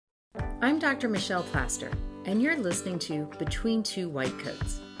I'm Dr. Michelle Plaster, and you're listening to Between Two White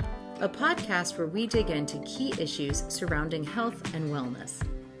Coats, a podcast where we dig into key issues surrounding health and wellness.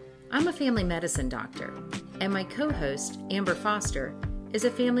 I'm a family medicine doctor, and my co-host, Amber Foster, is a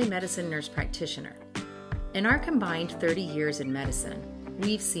family medicine nurse practitioner. In our combined 30 years in medicine,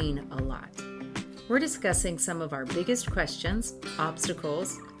 we've seen a lot. We're discussing some of our biggest questions,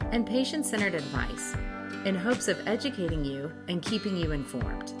 obstacles, and patient-centered advice in hopes of educating you and keeping you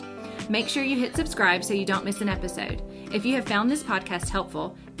informed. Make sure you hit subscribe so you don't miss an episode. If you have found this podcast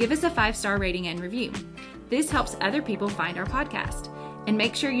helpful, give us a 5-star rating and review. This helps other people find our podcast. And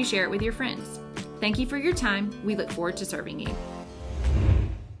make sure you share it with your friends. Thank you for your time. We look forward to serving you.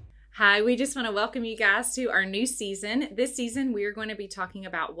 Hi, we just want to welcome you guys to our new season. This season, we're going to be talking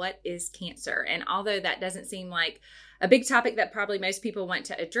about what is cancer. And although that doesn't seem like a big topic that probably most people want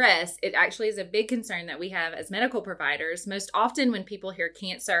to address, it actually is a big concern that we have as medical providers. Most often when people hear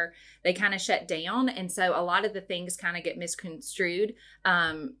cancer, they kind of shut down. And so a lot of the things kind of get misconstrued.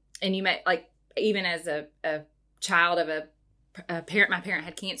 And you may, like, even as a child of a parent, my parent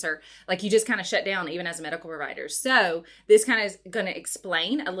had cancer, like you just kind of shut down even as a medical provider. So this kind of is going to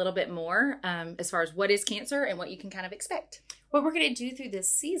explain a little bit more as far as what is cancer and what you can kind of expect. What we're going to do through this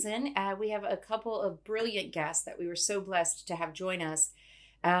season, we have a couple of brilliant guests that we were so blessed to have join us.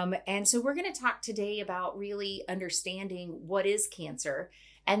 And so we're going to talk today about really understanding what is cancer.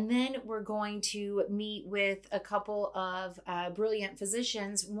 And then we're going to meet with a couple of brilliant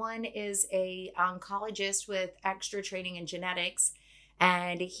physicians. One is a oncologist with extra training in genetics,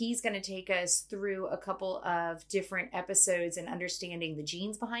 and he's going to take us through a couple of different episodes in understanding the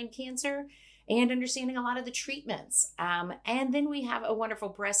genes behind cancer and understanding a lot of the treatments. And then we have a wonderful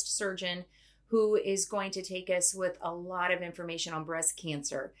breast surgeon who is going to take us with a lot of information on breast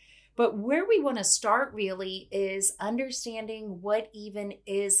cancer. But where we want to start really is understanding what even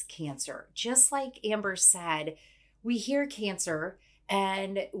is cancer. Just like Amber said, we hear cancer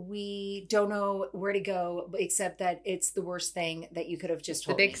and we don't know where to go, except that it's the worst thing that you could have just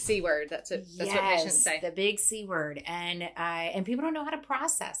told me. The big me. C word. That's what patients say. The big C word. And people don't know how to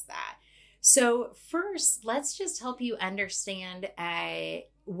process that. So first, let's just help you understand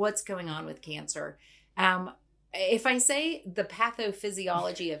what's going on with cancer. If I say the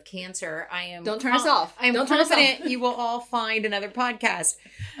pathophysiology of cancer, Don't turn us off. I'm confident you will all find another podcast.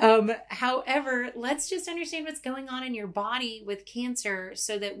 However, let's just understand what's going on in your body with cancer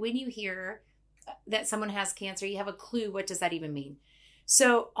so that when you hear that someone has cancer, you have a clue, what does that even mean?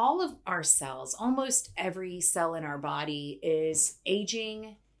 So all of our cells, almost every cell in our body is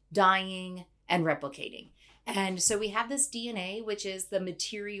aging, dying, and replicating. And so we have this DNA, which is the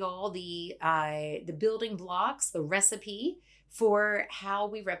material, the building blocks, the recipe for how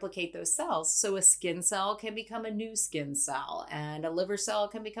we replicate those cells. So a skin cell can become a new skin cell, and a liver cell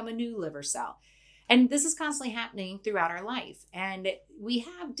can become a new liver cell. And this is constantly happening throughout our life. And we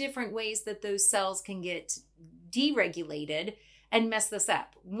have different ways that those cells can get deregulated and mess this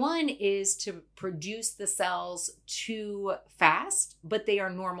up. One is to produce the cells too fast, but they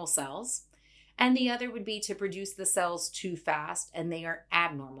are normal cells. And the other would be to produce the cells too fast, and they are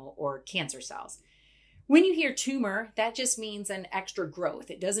abnormal or cancer cells. When you hear tumor, that just means an extra growth.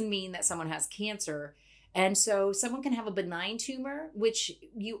 It doesn't mean that someone has cancer. And so someone can have a benign tumor, which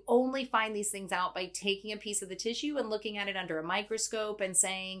you only find these things out by taking a piece of the tissue and looking at it under a microscope and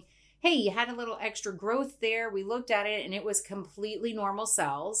saying, hey, you had a little extra growth there. We looked at it and it was completely normal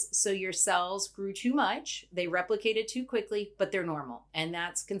cells. So your cells grew too much. They replicated too quickly, but they're normal. And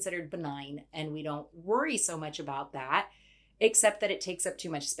that's considered benign. And we don't worry so much about that, except that it takes up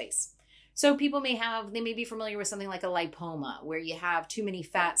too much space. So people may be familiar with something like a lipoma, where you have too many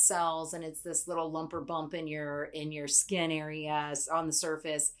fat cells and it's this little lump or bump in your skin area on the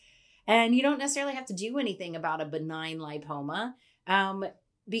surface. And you don't necessarily have to do anything about a benign lipoma.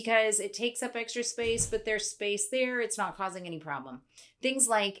 Because it takes up extra space, but there's space there. It's not causing any problem. Things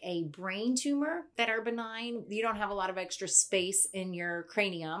like a brain tumor that are benign, you don't have a lot of extra space in your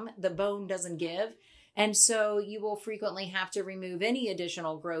cranium. The bone doesn't give. And so you will frequently have to remove any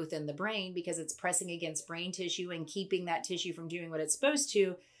additional growth in the brain because it's pressing against brain tissue and keeping that tissue from doing what it's supposed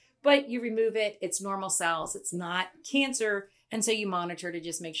to. But you remove it, it's normal cells, it's not cancer. And so you monitor to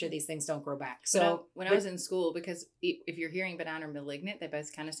just make sure these things don't grow back. So when I was in school, because if you're hearing benign or malignant, they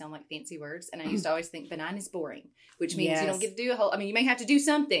both kind of sound like fancy words. And I used to always think benign is boring, which means you don't get to do you may have to do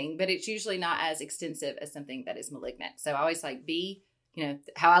something, but it's usually not as extensive as something that is malignant. So I always like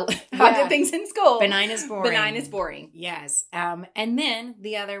how I did things in school. Benign is boring. Benign is boring. Yes. And then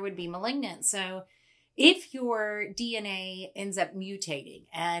the other would be malignant. So if your DNA ends up mutating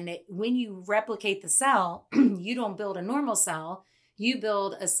and when you replicate the cell, you don't build a normal cell, you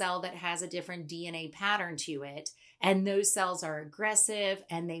build a cell that has a different DNA pattern to it, and those cells are aggressive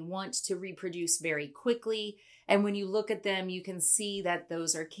and they want to reproduce very quickly. And when you look at them, you can see that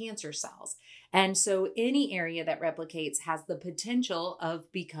those are cancer cells. And so any area that replicates has the potential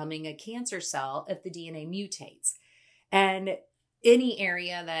of becoming a cancer cell if the DNA mutates. And any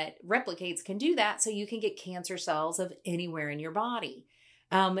area that replicates can do that. So you can get cancer cells of anywhere in your body.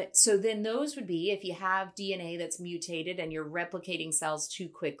 So then those would be, if you have DNA that's mutated and you're replicating cells too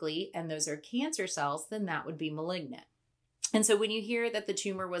quickly, and those are cancer cells, then that would be malignant. And so when you hear that the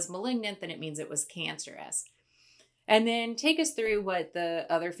tumor was malignant, then it means it was cancerous. And then take us through what the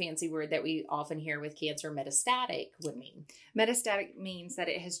other fancy word that we often hear with cancer, metastatic, would mean. Metastatic means that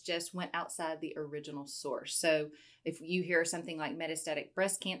it has just went outside the original source. So if you hear something like metastatic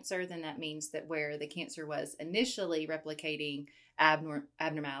breast cancer, then that means that where the cancer was initially replicating the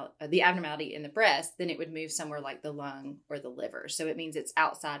abnormality in the breast, then it would move somewhere like the lung or the liver. So it means it's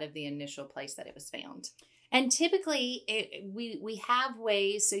outside of the initial place that it was found. And typically we have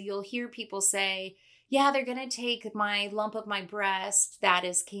ways, so you'll hear people say, yeah, they're going to take my lump of my breast, that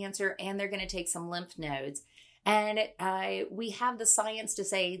is cancer, and they're going to take some lymph nodes. And we have the science to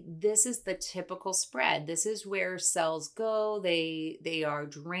say this is the typical spread. This is where cells go. They are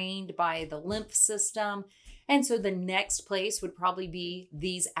drained by the lymph system. And so the next place would probably be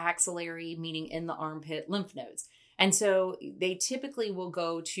these axillary, meaning in the armpit, lymph nodes. And so they typically will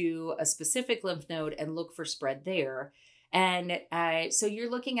go to a specific lymph node and look for spread there. And so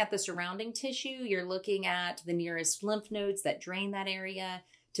you're looking at the surrounding tissue. You're looking at the nearest lymph nodes that drain that area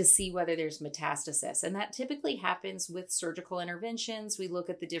to see whether there's metastasis. And that typically happens with surgical interventions. We look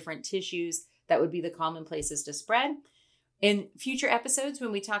at the different tissues that would be the common places to spread. In future episodes,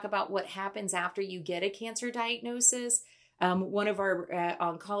 when we talk about what happens after you get a cancer diagnosis, one of our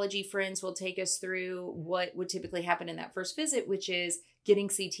oncology friends will take us through what would typically happen in that first visit, which is getting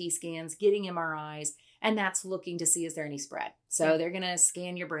CT scans, getting MRIs, and that's looking to see, is there any spread? So they're going to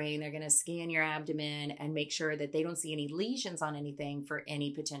scan your brain, they're going to scan your abdomen and make sure that they don't see any lesions on anything for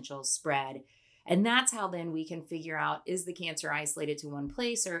any potential spread. And that's how then we can figure out, is the cancer isolated to one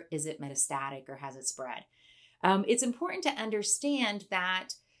place, or is it metastatic, or has it spread? It's important to understand that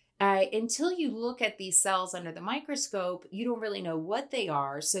until you look at these cells under the microscope, you don't really know what they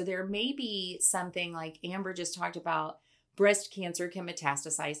are. So there may be something like Amber just talked about. Breast cancer can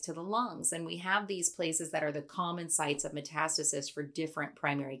metastasize to the lungs. And we have these places that are the common sites of metastasis for different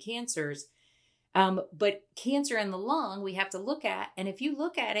primary cancers. But cancer in the lung, we have to look at. And if you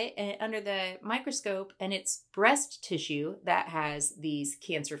look at it under the microscope and it's breast tissue that has these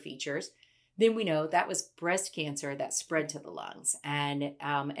cancer features, then we know that was breast cancer that spread to the lungs. And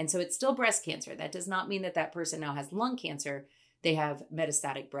so it's still breast cancer. That does not mean that that person now has lung cancer. They have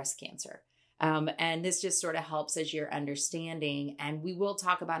metastatic breast cancer. And this just sort of helps as you're understanding. And we will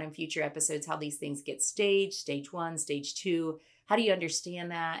talk about in future episodes how these things get staged, stage 1, stage 2. How do you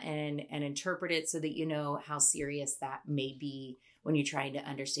understand that and interpret it so that you know how serious that may be when you're trying to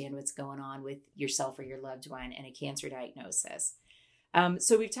understand what's going on with yourself or your loved one in a cancer diagnosis?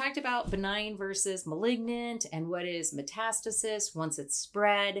 So we've talked about benign versus malignant and what is metastasis once it's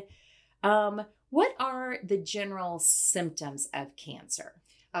spread. What are the general symptoms of cancer?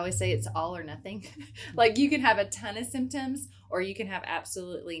 I always say it's all or nothing. Like you can have a ton of symptoms or you can have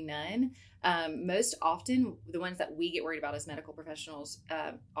absolutely none. Most often, the ones that we get worried about as medical professionals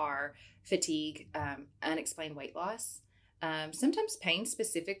are fatigue, unexplained weight loss, sometimes pain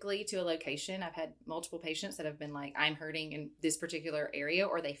specifically to a location. I've had multiple patients that have been like, I'm hurting in this particular area,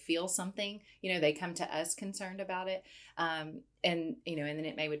 or they feel something, they come to us concerned about it. And then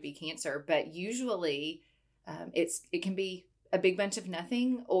it would be cancer, but usually it can be a big bunch of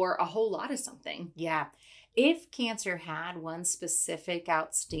nothing or a whole lot of something. Yeah. If cancer had one specific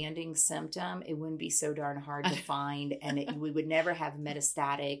outstanding symptom, it wouldn't be so darn hard to find, and we would never have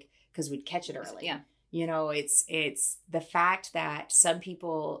metastatic because we'd catch it early. Yeah. It's the fact that some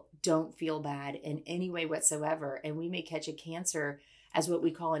people don't feel bad in any way whatsoever, and we may catch a cancer as what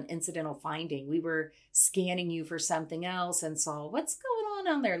we call an incidental finding. We were scanning you for something else and saw what's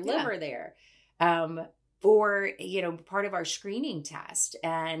going on their liver there. Or, part of our screening test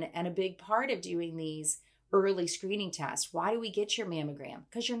and a big part of doing these early screening tests. Why do we get your mammogram?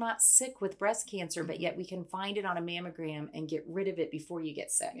 Because you're not sick with breast cancer, but yet we can find it on a mammogram and get rid of it before you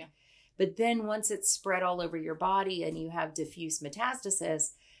get sick. Yeah. But then once it's spread all over your body and you have diffuse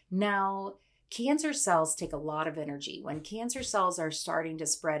metastasis, now cancer cells take a lot of energy. When cancer cells are starting to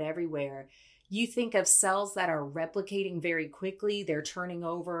spread everywhere, you think of cells that are replicating very quickly. They're turning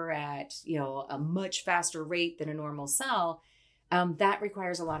over at, a much faster rate than a normal cell. That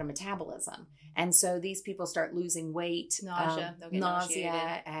requires a lot of metabolism. And so these people start losing weight, nausea,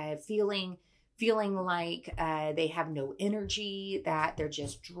 feeling like they have no energy, that they're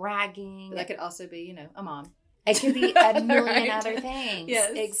just dragging. But that could also be, a mom. It could be a million Right. other things.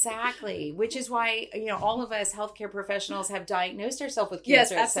 Yes. Exactly. Which is why, all of us healthcare professionals have diagnosed ourselves with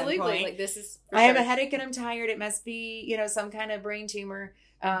cancer Yes, absolutely. at some point. Like this is. I have a headache and I'm tired. It must be, some kind of brain tumor.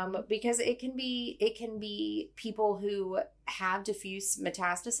 Because it can be people who have diffuse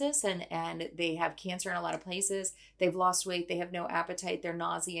metastasis and they have cancer in a lot of places. They've lost weight. They have no appetite. They're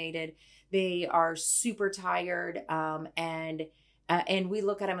nauseated. They are super tired. And we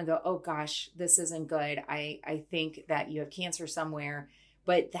look at them and go, oh gosh, this isn't good. I think that you have cancer somewhere.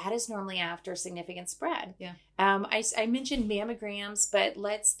 But that is normally after significant spread. Yeah. I mentioned mammograms, but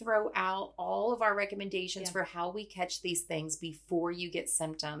let's throw out all of our recommendations for how we catch these things before you get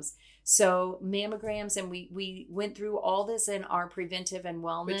symptoms. So mammograms, and we went through all this in our preventive and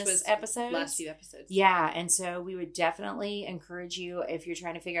wellness episodes. Last few episodes. Yeah. And so we would definitely encourage you, if you're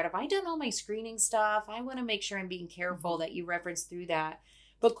trying to figure out, if I done all my screening stuff, I want to make sure I'm being careful that you reference through that.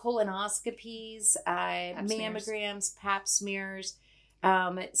 But colonoscopies, mammograms, pap smears,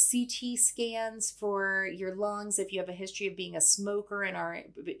 CT scans for your lungs if you have a history of being a smoker and are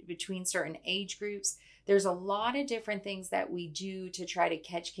between certain age groups. There's a lot of different things that we do to try to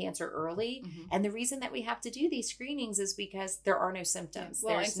catch cancer early. Mm-hmm. And the reason that we have to do these screenings is because there are no symptoms. Yeah.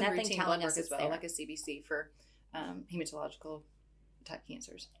 Well, there's nothing telling us as well, there. like a CBC for hematological type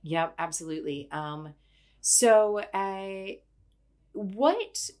cancers. Yep, absolutely. So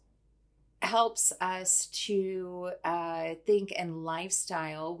what helps us to think and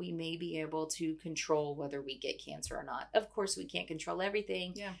lifestyle, we may be able to control whether we get cancer or not. Of course, we can't control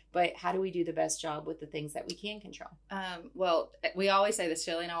everything, but how do we do the best job with the things that we can control? Well, we always say this,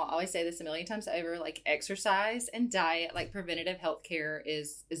 Shelley, and I'll always say this a million times over, like exercise and diet, like preventative health care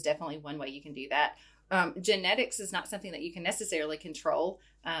is definitely one way you can do that. Genetics is not something that you can necessarily control,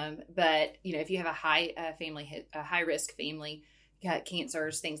 but if you have a high risk family, got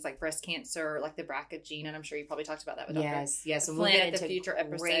cancers, things like breast cancer, like the BRCA gene, and I'm sure you probably talked about that with yes, and we'll get into into future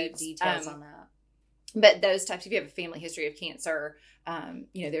great episodes. Details on that. But those types, if you have a family history of cancer,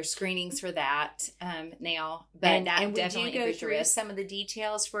 there's screenings for that now. But and we definitely do go through risk. some of the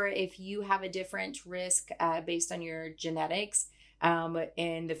details for if you have a different risk based on your genetics.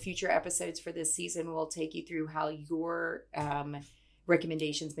 In the future episodes for this season, we'll take you through how your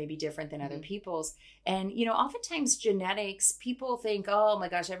recommendations may be different than other people's. And, oftentimes genetics, people think, oh my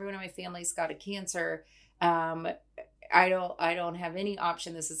gosh, everyone in my family's got a cancer. I don't have any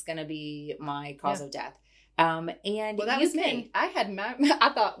option. This is going to be my cause of death. And that was me.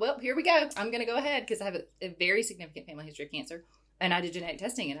 I thought, well, here we go. I'm going to go ahead because I have a very significant family history of cancer. And I did genetic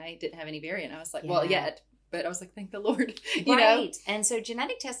testing and I didn't have any variant. I was like, but I was like, thank the Lord. You know? And so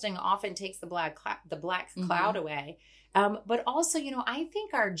genetic testing often takes the black cloud away. But also, I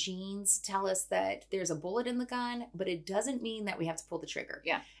think our genes tell us that there's a bullet in the gun, but it doesn't mean that we have to pull the trigger.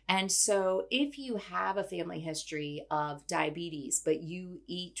 Yeah. And so if you have a family history of diabetes, but you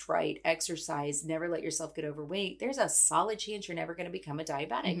eat right, exercise, never let yourself get overweight, there's a solid chance you're never going to become a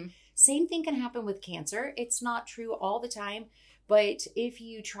diabetic. Mm-hmm. Same thing can happen with cancer. It's not true all the time. But if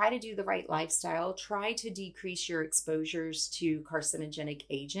you try to do the right lifestyle, try to decrease your exposures to carcinogenic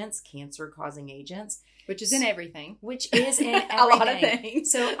agents, cancer-causing agents. Which is in everything. Which is in everything. A lot of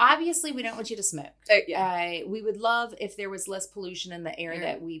things. So obviously we don't want you to smoke. We would love if there was less pollution in the air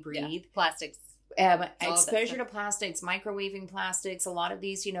that we breathe. Yeah. Plastics. Exposure to plastics, microwaving plastics, a lot of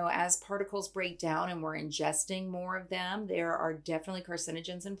these, as particles break down and we're ingesting more of them, there are definitely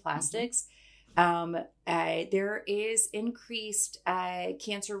carcinogens in plastics. Mm-hmm. There is increased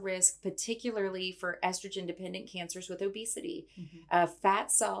cancer risk, particularly for estrogen-dependent cancers with obesity. Mm-hmm.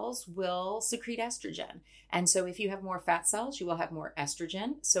 Fat cells will secrete estrogen. And so if you have more fat cells, you will have more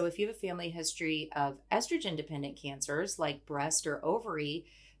estrogen. So if you have a family history of estrogen-dependent cancers like breast or ovary,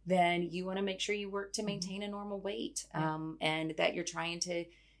 then you want to make sure you work to maintain a normal weight, and that you're trying to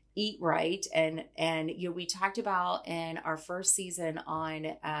eat right. And we talked about in our first season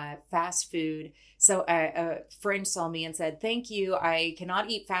on fast food. So a friend saw me and said, thank you. I cannot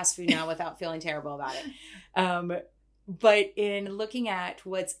eat fast food now without feeling terrible about it. But in looking at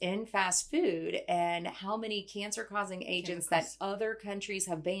what's in fast food and how many cancer-causing agents that other countries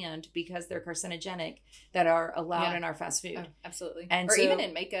have banned because they're carcinogenic that are allowed in our fast food. Oh, absolutely. And even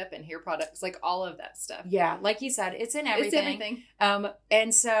in makeup and hair products, like all of that stuff. Yeah. Like you said, it's in everything. It's everything.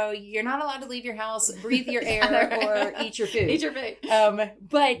 And so you're not allowed to leave your house, breathe your air, or eat your food. Eat your food.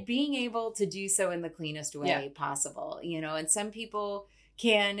 But being able to do so in the cleanest way possible, and some people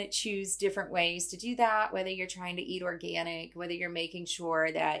can choose different ways to do that, whether you're trying to eat organic, whether you're making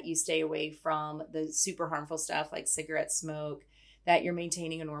sure that you stay away from the super harmful stuff like cigarette smoke, that you're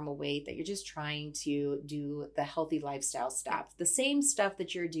maintaining a normal weight, that you're just trying to do the healthy lifestyle stuff. The same stuff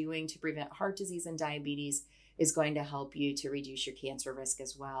that you're doing to prevent heart disease and diabetes is going to help you to reduce your cancer risk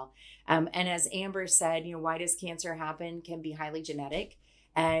as well. And as Amber said, why does cancer happen can be highly genetic.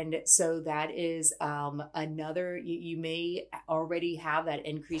 And so that is another, you may already have that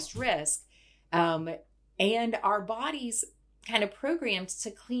increased risk. And our body's kind of programmed to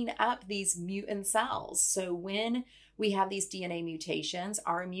clean up these mutant cells. So when we have these DNA mutations,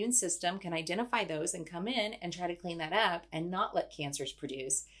 our immune system can identify those and come in and try to clean that up and not let cancers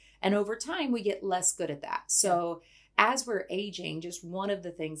produce. And over time, we get less good at that. So as we're aging, just one of the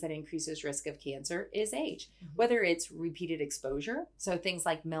things that increases risk of cancer is age, whether it's repeated exposure. So things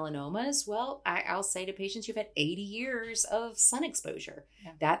like melanomas, well, I'll say to patients, you've had 80 years of sun exposure.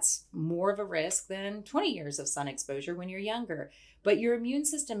 Yeah. That's more of a risk than 20 years of sun exposure when you're younger. But your immune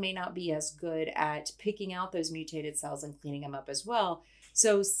system may not be as good at picking out those mutated cells and cleaning them up as well.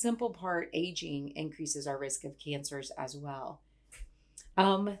 So simple part, aging increases our risk of cancers as well.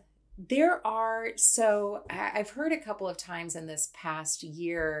 I've heard a couple of times in this past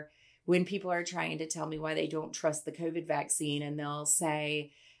year when people are trying to tell me why they don't trust the COVID vaccine, and they'll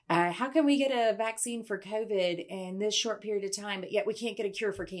say, how can we get a vaccine for COVID in this short period of time, but yet we can't get a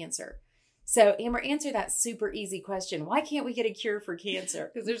cure for cancer? So Amber, answer that super easy question. Why can't we get a cure for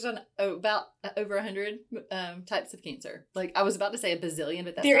cancer? Because there's about over 100 types of cancer. Like I was about to say a bazillion,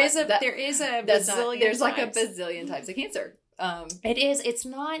 but there is a bazillion. There's like a bazillion types of cancer. It is. It's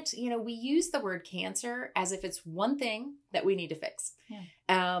not, we use the word cancer as if it's one thing that we need to fix.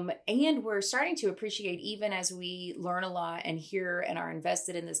 Yeah. And we're starting to appreciate, even as we learn a lot and hear and are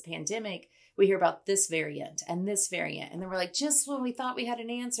invested in this pandemic, we hear about this variant and this variant. And then we're like, just when we thought we had an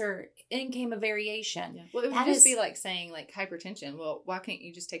answer, in came a variation. Yeah. Well, it would just be like saying like hypertension. Well, why can't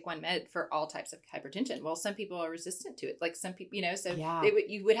you just take one med for all types of hypertension? Well, some people are resistant to it. Like some people, so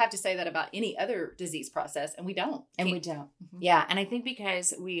you would have to say that about any other disease process. And we don't. We don't. Mm-hmm. Yeah. And I think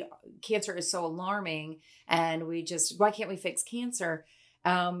because cancer is so alarming and why can't we fix cancer?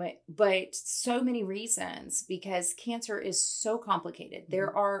 But so many reasons, because cancer is so complicated. Mm-hmm.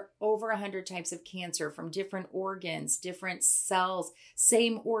 There are over 100 types of cancer from different organs, different cells,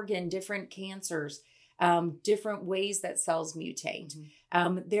 same organ, different cancers, different ways that cells mutate.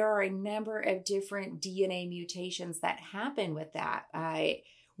 Mm-hmm. There are a number of different DNA mutations that happen with that.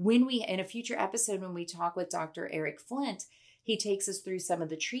 In a future episode, when we talk with Dr. Eric Flint, he takes us through some of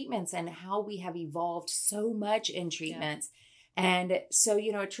the treatments and how we have evolved so much in treatments. Yeah. And so,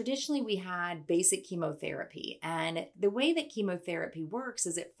 traditionally we had basic chemotherapy, and the way that chemotherapy works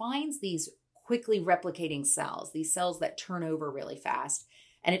is it finds these quickly replicating cells, these cells that turn over really fast,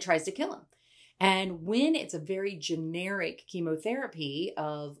 and it tries to kill them. And when it's a very generic chemotherapy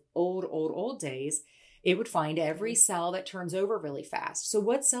of old days, it would find every cell that turns over really fast. So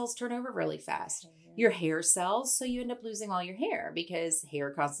what cells turn over really fast? Your hair cells. So you end up losing all your hair because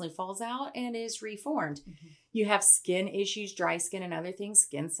hair constantly falls out and is reformed. Mm-hmm. You have skin issues, dry skin and other things.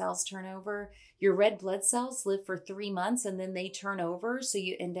 Skin cells turn over. Your red blood cells live for 3 months and then they turn over. So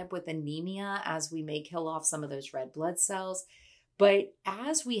you end up with anemia, as we may kill off some of those red blood cells. But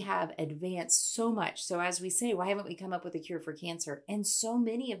as we have advanced so much, so as we say, why haven't we come up with a cure for cancer? And so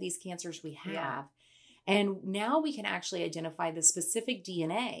many of these cancers we have. Yeah. And now we can actually identify the specific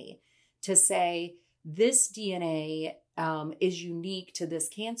DNA to say this DNA is unique to this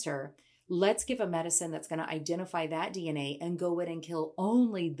cancer. Let's give a medicine that's going to identify that DNA and go in and kill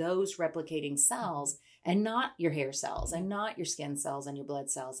only those replicating cells and not your hair cells and not your skin cells and your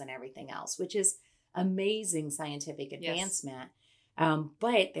blood cells and everything else, which is amazing scientific advancement. Yes.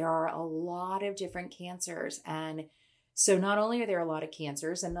 But there are a lot of different cancers. And so not only are there a lot of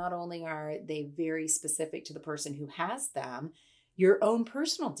cancers, and not only are they very specific to the person who has them, your own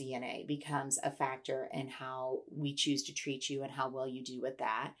personal DNA becomes a factor in how we choose to treat you and how well you do with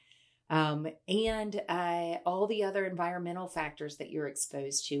that. And all the other environmental factors that you're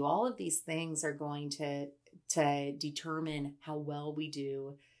exposed to, all of these things are going to determine how well we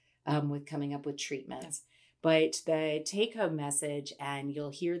do with coming up with treatments. But the take-home message, and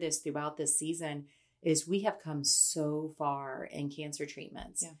you'll hear this throughout this season, is we have come so far in cancer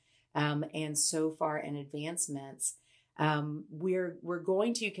treatments, and so far in advancements. We're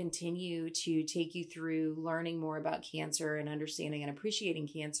going to continue to take you through learning more about cancer and understanding and appreciating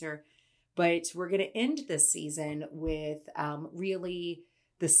cancer, but we're going to end this season with really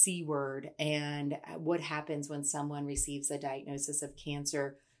the C word and what happens when someone receives a diagnosis of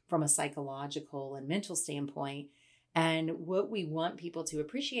cancer from a psychological and mental standpoint. And what we want people to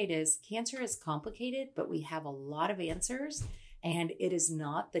appreciate is cancer is complicated, but we have a lot of answers, and it is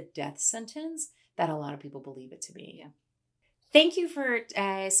not the death sentence that a lot of people believe it to be. Yeah. Thank you for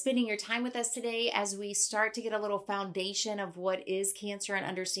spending your time with us today as we start to get a little foundation of what is cancer and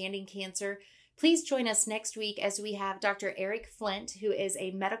understanding cancer. Please join us next week as we have Dr. Eric Flint, who is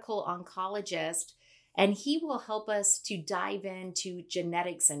a medical oncologist, and he will help us to dive into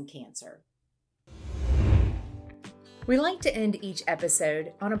genetics and cancer. We like to end each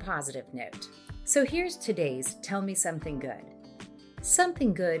episode on a positive note. So here's today's Tell Me Something Good.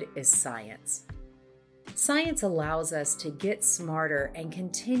 Something good is science. Science allows us to get smarter and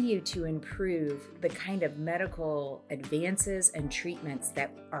continue to improve the kind of medical advances and treatments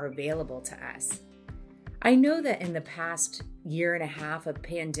that are available to us. I know that in the past year and a half of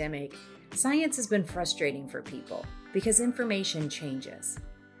pandemic, science has been frustrating for people because information changes.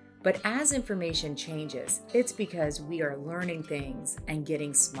 But as information changes, it's because we are learning things and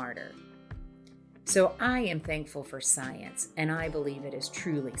getting smarter. So I am thankful for science, and I believe it is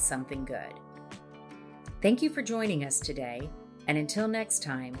truly something good. Thank you for joining us today, and until next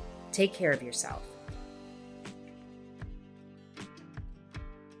time, take care of yourself.